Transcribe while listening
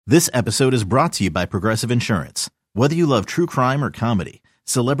This episode is brought to you by Progressive Insurance. Whether you love true crime or comedy,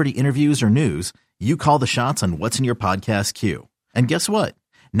 celebrity interviews or news, you call the shots on what's in your podcast queue. And guess what?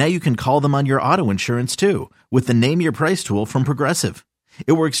 Now you can call them on your auto insurance too with the Name Your Price tool from Progressive.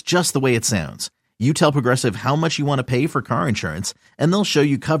 It works just the way it sounds. You tell Progressive how much you want to pay for car insurance, and they'll show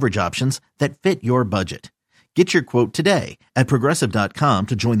you coverage options that fit your budget. Get your quote today at Progressive.com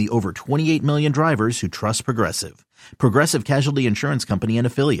to join the over 28 million drivers who trust Progressive. Progressive Casualty Insurance Company and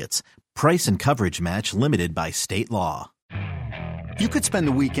Affiliates. Price and coverage match limited by state law. You could spend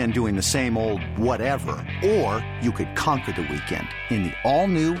the weekend doing the same old whatever, or you could conquer the weekend in the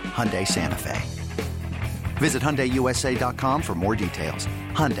all-new Hyundai Santa Fe. Visit HyundaiUSA.com for more details.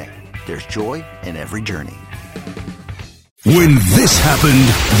 Hyundai, there's joy in every journey. When this happened,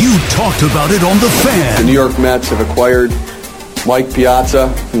 you talked about it on The Fan. The New York Mets have acquired Mike Piazza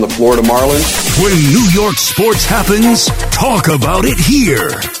from the Florida Marlins. When New York sports happens, talk about it here.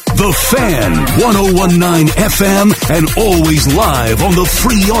 The Fan, 101.9 FM, and always live on the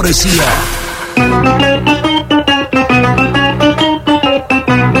free Odyssey app.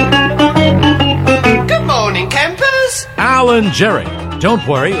 Good morning, campers. Alan Jerry. Don't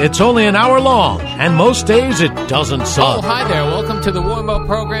worry, it's only an hour long, and most days it doesn't suck. Oh, hi there. Welcome to the warm-up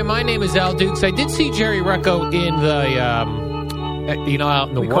program. My name is Al Dukes. I did see Jerry Recco in the, out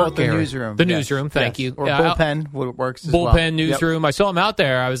in the work area. Newsroom. The newsroom, thank you. Or bullpen, what works as well. Bullpen newsroom. Yep. I saw him out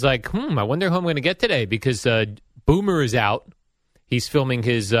there. I was like, I wonder who I'm going to get today, because Boomer is out. He's filming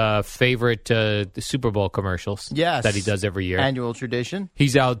his favorite Super Bowl commercials that he does every year. Annual tradition.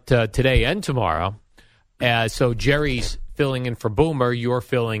 He's out today and tomorrow. So Jerry's filling in for Boomer, you're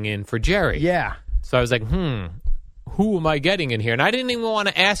filling in for Jerry. Yeah. So I was like, who am I getting in here? And I didn't even want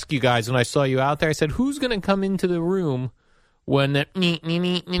to ask you guys when I saw you out there. I said, who's going to come into the room when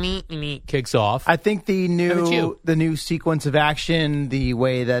the kicks off? I think the new sequence of action, the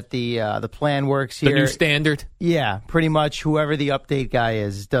way that the plan works here. The new standard? Yeah, pretty much whoever the update guy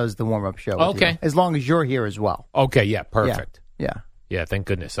is does the warm-up show. Okay. As long as you're here as well. Okay, yeah, perfect. Yeah. Yeah, thank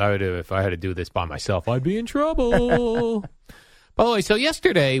goodness. If I had to do this by myself, I'd be in trouble. By the way, so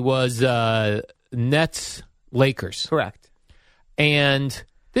yesterday was Nets-Lakers. Correct. And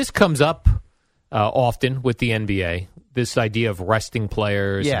this comes up often with the NBA, this idea of resting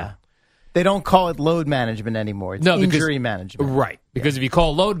players. Yeah. They don't call it load management anymore. It's injury management. Right. Because if you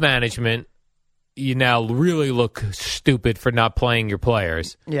call load management, you now really look stupid for not playing your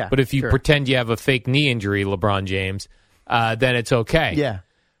players. Yeah. But if you pretend you have a fake knee injury, LeBron James, then it's okay. Yeah.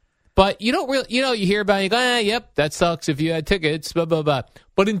 But you don't really, you hear about it, you go, yep, that sucks if you had tickets, blah, blah, blah.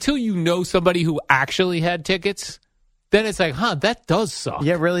 But until you know somebody who actually had tickets, then it's like, that does suck.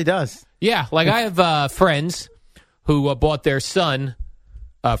 Yeah, it really does. Yeah, like I have friends who bought their son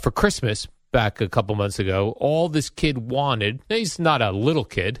for Christmas back a couple months ago. All this kid wanted, he's not a little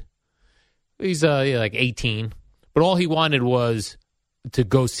kid, he's like 18, but all he wanted was to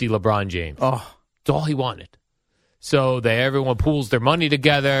go see LeBron James. Oh. That's all he wanted. So everyone pools their money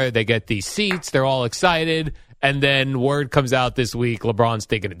together. They get these seats. They're all excited. And then word comes out this week, LeBron's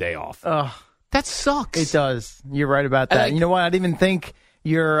taking a day off. That sucks. It does. You're right about that. You know what? I didn't even think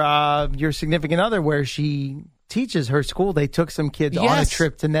your significant other, where she teaches her school, they took some kids on a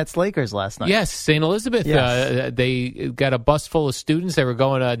trip to Nets-Lakers last night. Yes, St. Elizabeth. Yes. They got a bus full of students. They were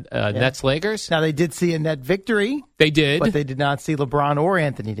going to Nets-Lakers. Now, they did see a net victory. They did. But they did not see LeBron or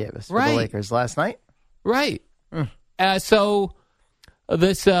Anthony Davis for the Lakers last night. Right. So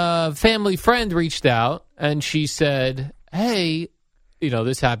this family friend reached out, and she said, hey,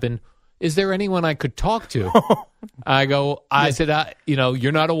 this happened. Is there anyone I could talk to? I said,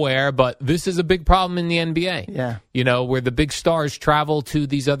 you're not aware, but this is a big problem in the NBA. Yeah. Where the big stars travel to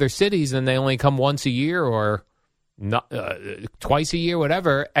these other cities and they only come once a year or not, twice a year,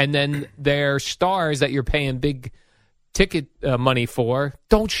 whatever. And then their stars that you're paying big ticket money for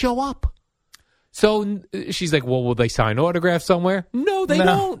don't show up. So she's like, well, will they sign autographs somewhere? No, they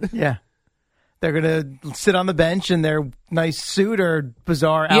won't. Yeah. They're going to sit on the bench in their nice suit or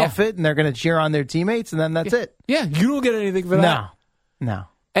bizarre outfit, and they're going to cheer on their teammates, and then that's it. Yeah, you don't get anything for that. No.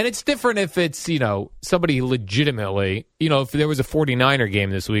 And it's different if it's, somebody legitimately, if there was a 49er game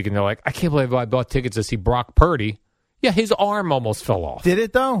this week, and they're like, I can't believe I bought tickets to see Brock Purdy. Yeah, his arm almost fell off. Did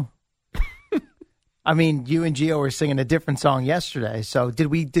it, though? I mean, you and Gio were singing a different song yesterday, so did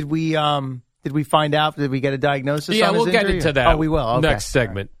we find out? Did we get a diagnosis? Yeah, on his we'll get injury? into that. Oh, we will. Okay. Next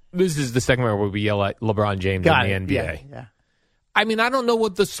segment. This is the segment where we yell at LeBron James in the NBA. Yeah. I mean, I don't know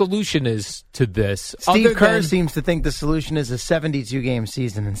what the solution is to this. Steve Kerr seems to think the solution is a 72-game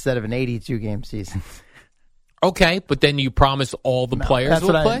season instead of an 82-game season. Okay, but then you promise all the players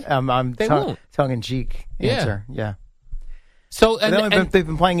will play? I'm They won't. tongue-in-cheek answer. Yeah. So they've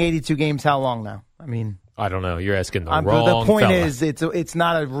been playing 82 games. How long now? I mean, I don't know. You're asking the wrong. The point fella. is, it's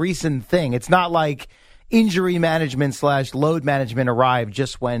not a recent thing. It's not like injury management / load management arrived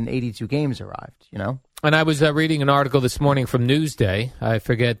just when 82 games arrived. You know. And I was reading an article this morning from Newsday. I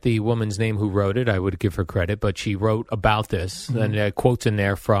forget the woman's name who wrote it. I would give her credit, but she wrote about this, and quotes in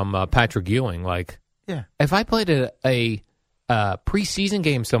there from Patrick Ewing. Like, if I played a preseason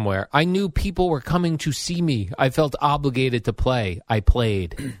game somewhere, I knew people were coming to see me. I felt obligated to play. I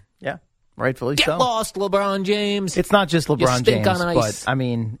played. Yeah, rightfully Get so. lost, LeBron James. It's not just LeBron James, on ice. but I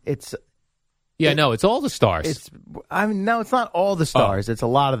mean, it's. Yeah, no, it's all the stars. No, it's not all the stars. It's a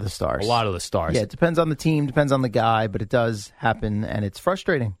lot of the stars. A lot of the stars. Yeah, it depends on the team, depends on the guy, but it does happen, and it's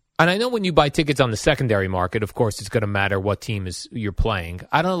frustrating. And I know when you buy tickets on the secondary market, of course, it's going to matter what team you're playing.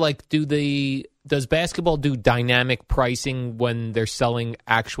 I don't know, does basketball do dynamic pricing when they're selling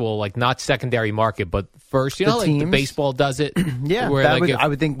actual, like, not secondary market, but first, you know, like the baseball does it? Yeah, where, I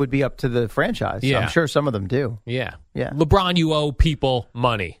would think would be up to the franchise. Yeah. I'm sure some of them do. Yeah. Yeah. LeBron, you owe people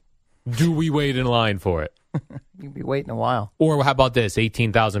money. Do we wait in line for it? You'll be waiting a while. Or how about this?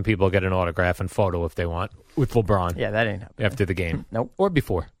 18,000 people get an autograph and photo if they want with LeBron. Yeah, that ain't happening. After the game. Nope. Or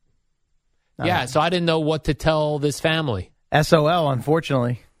before. So I didn't know what to tell this family. SOL,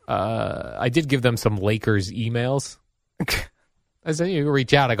 unfortunately. I did give them some Lakers emails. I said, you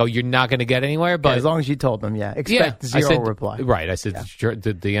reach out. I go, you're not going to get anywhere, but as long as you told them, expect zero reply. Right. I said,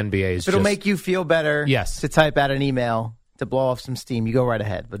 the NBA is if it'll make you feel better to type out an email to blow off some steam, you go right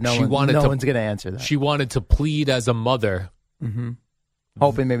ahead. But no one's going to answer that. She wanted to plead as a mother. Mm-hmm.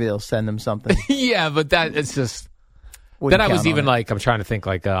 Hoping maybe they'll send them something. Yeah, but it's just... Then I was even like, I'm trying to think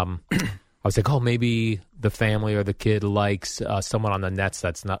like... I was like, maybe the family or the kid likes someone on the Nets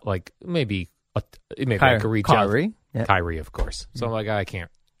that's not like... Maybe I could reach Kyrie. out. Yeah. Kyrie, of course. So I'm like, I can't.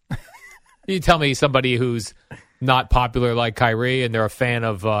 You tell me somebody who's not popular like Kyrie and they're a fan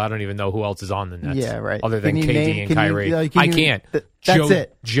of, I don't even know who else is on the Nets. Yeah, right. Other than KD and Kyrie. I can't. That's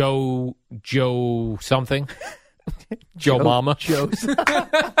it. Joe something. Joe Mama. Joe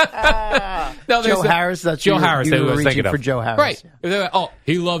Harris. That's Joe Harris. You were was thinking for of. Joe Harris. Right. Yeah.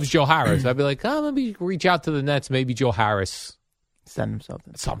 He loves Joe Harris. I'd be like, let me reach out to the Nets. Maybe Joe Harris. Send him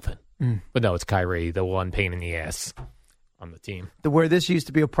something. But no, it's Kyrie, the one pain in the ass on the team. Where this used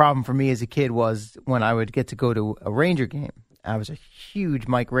to be a problem for me as a kid was when I would get to go to a Ranger game. I was a huge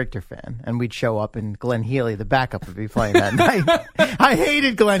Mike Richter fan, and we'd show up, and Glenn Healy, the backup, would be playing that night. I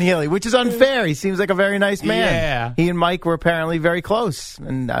hated Glenn Healy, which is unfair. He seems like a very nice man. Yeah. He and Mike were apparently very close,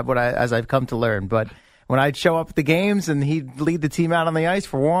 and as I've come to learn. But when I'd show up at the games and he'd lead the team out on the ice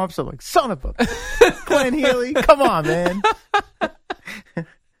for warm-ups, I'm like, son of a... Glenn Healy, come on, man.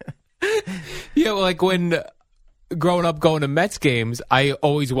 Yeah, well, like when... Growing up, going to Mets games, I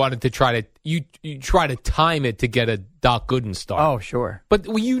always wanted to try to you try to time it to get a Doc Gooden start. Oh, sure. But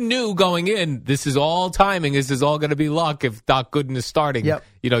you knew going in, this is all timing. This is all going to be luck if Doc Gooden is starting. Yep.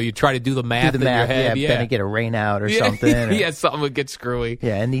 You know, you try to do the math in your head. Yeah, then get a rain out or something. Or, something would get screwy.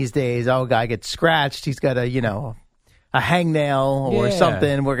 Yeah, and these days, guy gets scratched. He's got a hangnail or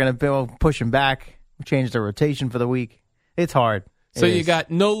something. We're going to push him back. Change the rotation for the week. It's hard. So you got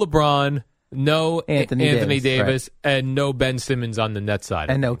no LeBron. No Anthony Davis right. And no Ben Simmons on the net side.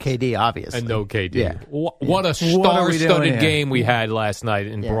 And no KD, obviously. And no KD. Yeah. What a star-studded game we had last night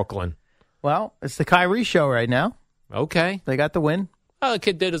in Brooklyn. Well, it's the Kyrie show right now. Okay. They got the win. Well, the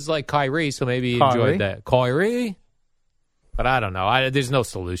kid did us like Kyrie, so maybe he enjoyed that. Kyrie? But I don't know. There's no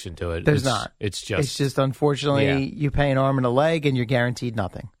solution to it. There's not. It's just unfortunately, you pay an arm and a leg and you're guaranteed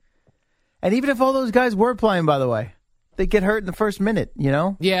nothing. And even if all those guys were playing, by the way, they get hurt in the first minute, you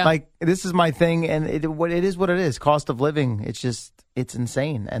know? Yeah. Like, this is my thing, and it is what it is. Cost of living, it's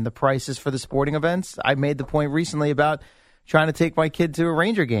insane. And the prices for the sporting events, I made the point recently about trying to take my kid to a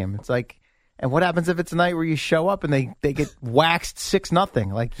Ranger game. It's like, and what happens if it's a night where you show up and they get waxed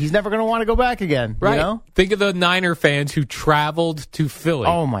 6-0? Like, he's never going to want to go back again, right. You know? Think of the Niner fans who traveled to Philly.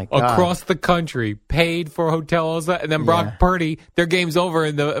 Oh, my God. Across the country, paid for hotels, and then Brock Purdy, their game's over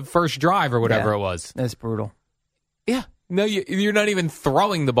in the first drive or whatever it was. That's brutal. Yeah. No, you're not even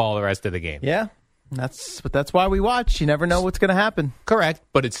throwing the ball the rest of the game. Yeah. That's why we watch. You never know what's going to happen. Correct.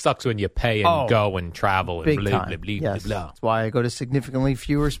 But it sucks when you pay and go and travel and blah, blah, blah, yes. blah. That's why I go to significantly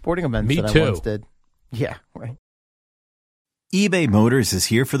fewer sporting events Me than too. I once did. Yeah, right. eBay Motors is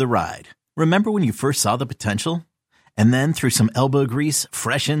here for the ride. Remember when you first saw the potential? And then through some elbow grease,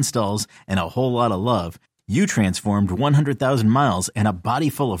 fresh installs, and a whole lot of love, you transformed 100,000 miles and a body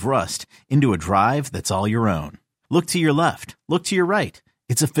full of rust into a drive that's all your own. Look to your left. Look to your right.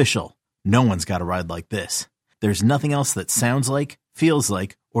 It's official. No one's got a ride like this. There's nothing else that sounds like, feels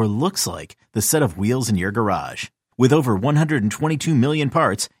like, or looks like the set of wheels in your garage. With over 122 million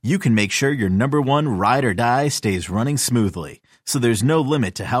parts, you can make sure your number one ride or die stays running smoothly. So there's no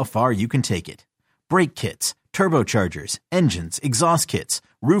limit to how far you can take it. Brake kits, turbochargers, engines, exhaust kits,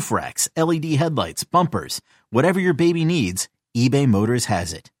 roof racks, LED headlights, bumpers, whatever your baby needs, eBay Motors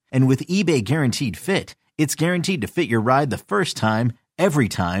has it. And with eBay Guaranteed Fit, it's guaranteed to fit your ride the first time, every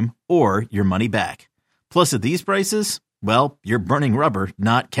time, or your money back. Plus, at these prices, well, you're burning rubber,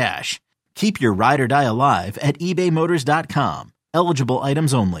 not cash. Keep your ride or die alive at ebaymotors.com. Eligible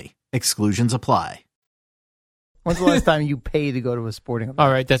items only. Exclusions apply. When's the last time you paid to go to a sporting event? All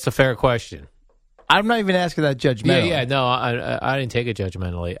right, that's a fair question. I'm not even asking that judgmentally. Yeah, no, I didn't take it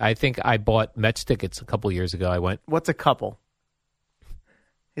judgmentally. I think I bought Mets tickets a couple years ago. I went. What's a couple?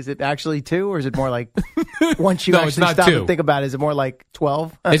 Is it actually 2, or is it more like once you No, it's actually not stop 2. and think about it, is it more like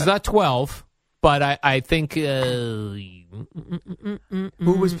 12? It's not 12, but I think Who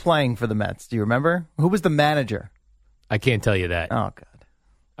was playing for the Mets? Do you remember? Who was the manager? I can't tell you that. Oh, God.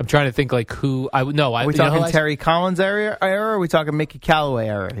 I'm trying to think like who. Are we talking Terry Collins era, or are we talking Mickey Callaway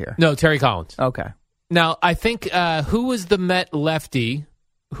era here? No, Terry Collins. Okay. Now, I think who was the Met lefty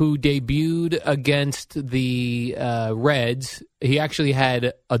who debuted against the Reds? He actually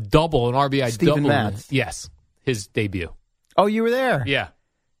had a double, an RBI Steven double. Matz. Yes, his debut. Oh, you were there? Yeah.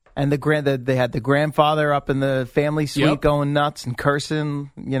 And they had the grandfather up in the family suite Yep. going nuts and cursing,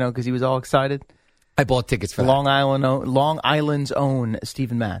 because he was all excited. I bought tickets for Long Island's own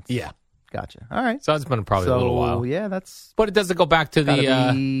Steven Matz. that. Yeah. Gotcha. All right. So it's been probably a little while. Yeah, that's But it doesn't go back to gotta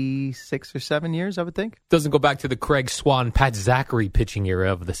the be 6 or 7 years, I would think. doesn't go back to the Craig Swan, Pat Zachary pitching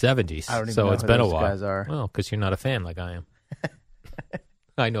era of the 70s. I don't even so know it's who been a those while. guys are. Well, because you're not a fan like I am.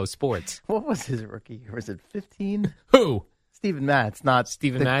 I know sports. What was his rookie year? Was it 15? Who? Steven Matz, not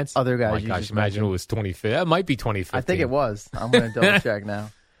Steven the Matz? other guys. Oh my you gosh, just imagine it mentioned. was 25. It might be 2015. I think it was. I'm going to double check now.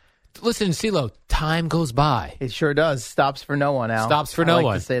 Listen, CeeLo, time goes by. It sure does. Stops for no one, Al. Stops for I no like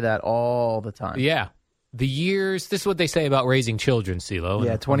one. to say that all the time. Yeah. The years, this is what they say about raising children, CeeLo.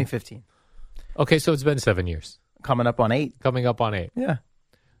 Yeah, 2015. Okay, so it's been 7 years. Coming up on 8. Coming up on 8. Yeah.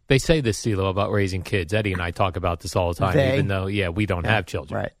 They say this, CeeLo, about raising kids. Eddie and I talk about this all the time, They? even though, we don't have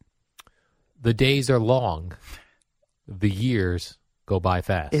children. Right. The days are long. The years go by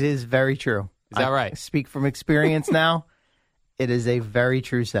fast. It is very true. Is that right? I speak from experience now. It is a very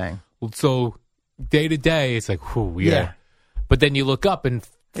true saying. So day to day, it's like, whew, Yeah. But then you look up and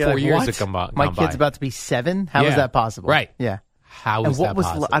You're 4 like, years what? have come by. My kid's about to be 7? How is Yeah. that possible? Right. Yeah. How And is what that was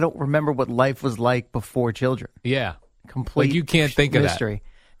possible? I don't remember what life was like before children. Yeah. Complete Like, you can't think of that. mystery.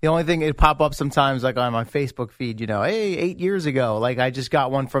 The only thing it pop up sometimes, like on my Facebook feed, hey, 8 years ago. Like I just got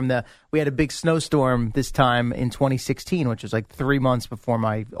one from we had a big snowstorm this time in 2016, which was like 3 months before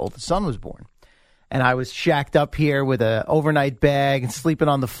my oldest son was born. And I was shacked up here with an overnight bag and sleeping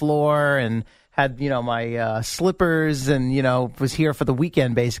on the floor and had, my slippers and, was here for the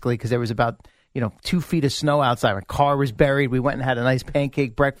weekend basically because there was about, 2 feet of snow outside. My car was buried. We went and had a nice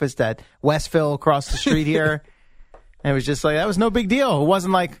pancake breakfast at Westville across the street here. And it was just like, that was no big deal. It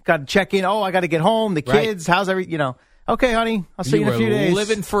wasn't like, got to check in. Oh, I got to get home. The Right. kids, how's okay, honey, I'll see you in a were few days.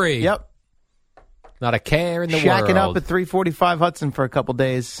 living free. Yep. Not a care in the Shacking world. up at 345 Hudson for a couple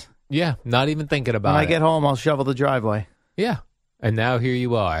days. Yeah, not even thinking about When it. I get home, I'll shovel the driveway. Yeah. And now here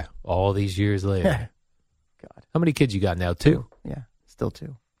you are, all these years later. God. How many kids you got now? 2? Yeah, still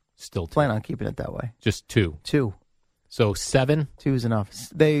 2. Still 2. Plan on keeping it that way. Just 2. 2. So 7? 2 is enough.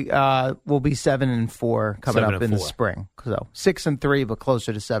 They will be 7 and 4 coming 7 up and in 4. the spring. So 6 and 3, but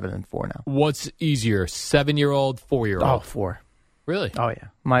closer to 7 and 4 now. What's easier, 7-year-old, 4-year-old? Oh, 4. Really? Oh, yeah.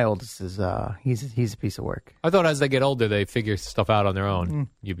 My oldest is, he's a piece of work. I thought as they get older, they figure stuff out on their own.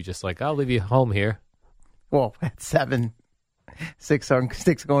 You'd be just like, I'll leave you home here. Well, at 7, 6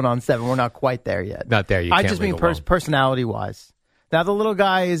 going on 7, we're not quite there yet. Not there. You I can't just leave mean alone. personality-wise. Now, the little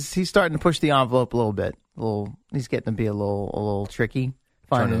guy, he's starting to push the envelope a little bit. He's getting to be a little tricky,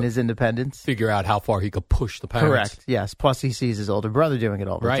 finding to his independence. Figure out how far he could push the parents. Correct, yes. Plus, he sees his older brother doing it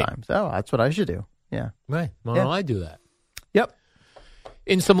all the Right. time. So that's what I should do. Yeah. Right. Well, Yeah. I do that. Yep.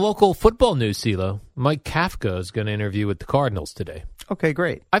 In some local football news, CeeLo, Mike Kafka is going to interview with the Cardinals today. Okay,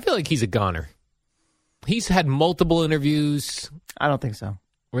 great. I feel like he's a goner. He's had multiple interviews. I don't think so.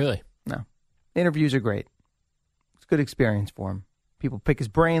 Really? No. Interviews are great. It's a good experience for him. People pick his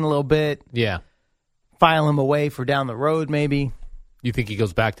brain a little bit, Yeah. file him away for down the road maybe. You think he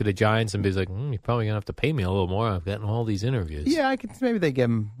goes back to the Giants and be like, you're probably going to have to pay me a little more. I've gotten all these interviews. Yeah, maybe they give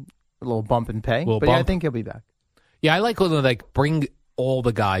him a little bump in pay. Little But yeah, I bump. think he'll be back. Yeah, I like when they bring all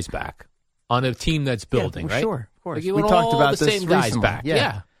the guys back on a team that's building, well, right? Sure, of course. Like you We want talked all about the this same guys recently. back.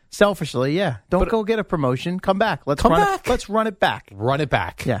 Yeah. Selfishly, yeah. Don't But- go get a promotion. Come back. Let's Come run back. Let's run it back. Run it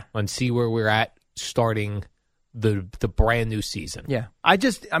back. Yeah. And see where we're at starting the brand new season. Yeah. I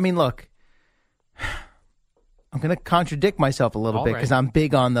mean, look, I'm going to contradict myself a little bit because I'm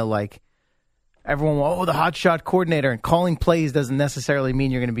big on the everyone, the hotshot coordinator, and calling plays doesn't necessarily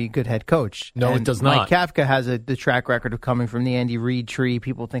mean you're going to be a good head coach. No, and it does not. Mike Kafka has the track record of coming from the Andy Reid tree.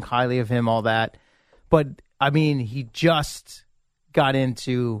 People think highly of him, all that. But, I mean, he just got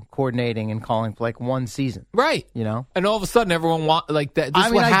into coordinating and calling for one season. Right. And all of a sudden everyone that. This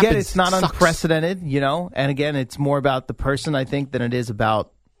is what I happens. get it's not Sucks. unprecedented, and again, it's more about the person, I think, than it is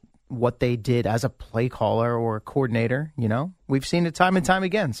about what they did as a play caller or a coordinator. We've seen it time and time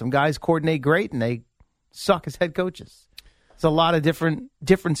again. Some guys coordinate great and they suck as head coaches. There's a lot of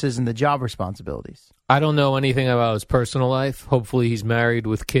differences in the job responsibilities. I don't know anything about his personal life. Hopefully he's married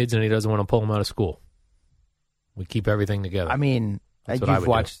with kids and he doesn't want to pull them out of school. We keep everything together. I mean,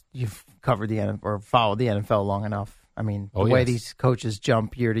 you've covered the NFL or followed the NFL long enough. I mean, the way these coaches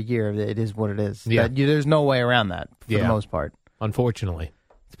jump year to year, it is what it is. Yeah. There's no way around that for the most part. Unfortunately.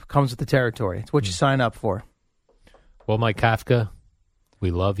 It comes with the territory. It's what you sign up for. Well, Mike Kafka,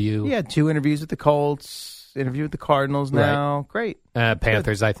 we love you. He had 2 interviews with the Colts, interview with the Cardinals now. Right. Great.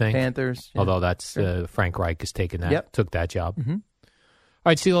 Panthers, I think. Panthers. Yeah. Although that's Frank Reich has taken that, took that job. Mm-hmm. All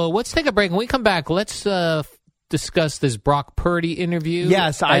right, CeeLo, let's take a break. When we come back, let's discuss this Brock Purdy interview.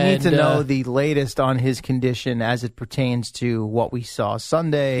 Yes, I need to know the latest on his condition as it pertains to what we saw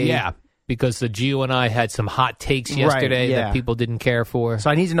Sunday. Yeah, because the Gio and I had some hot takes yesterday that people didn't care for. So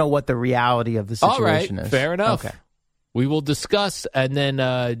I need to know what the reality of the situation is. Fair enough. Okay. We will discuss, and then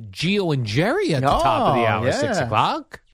Gio and Jerry at the top of the hour, 6 o'clock.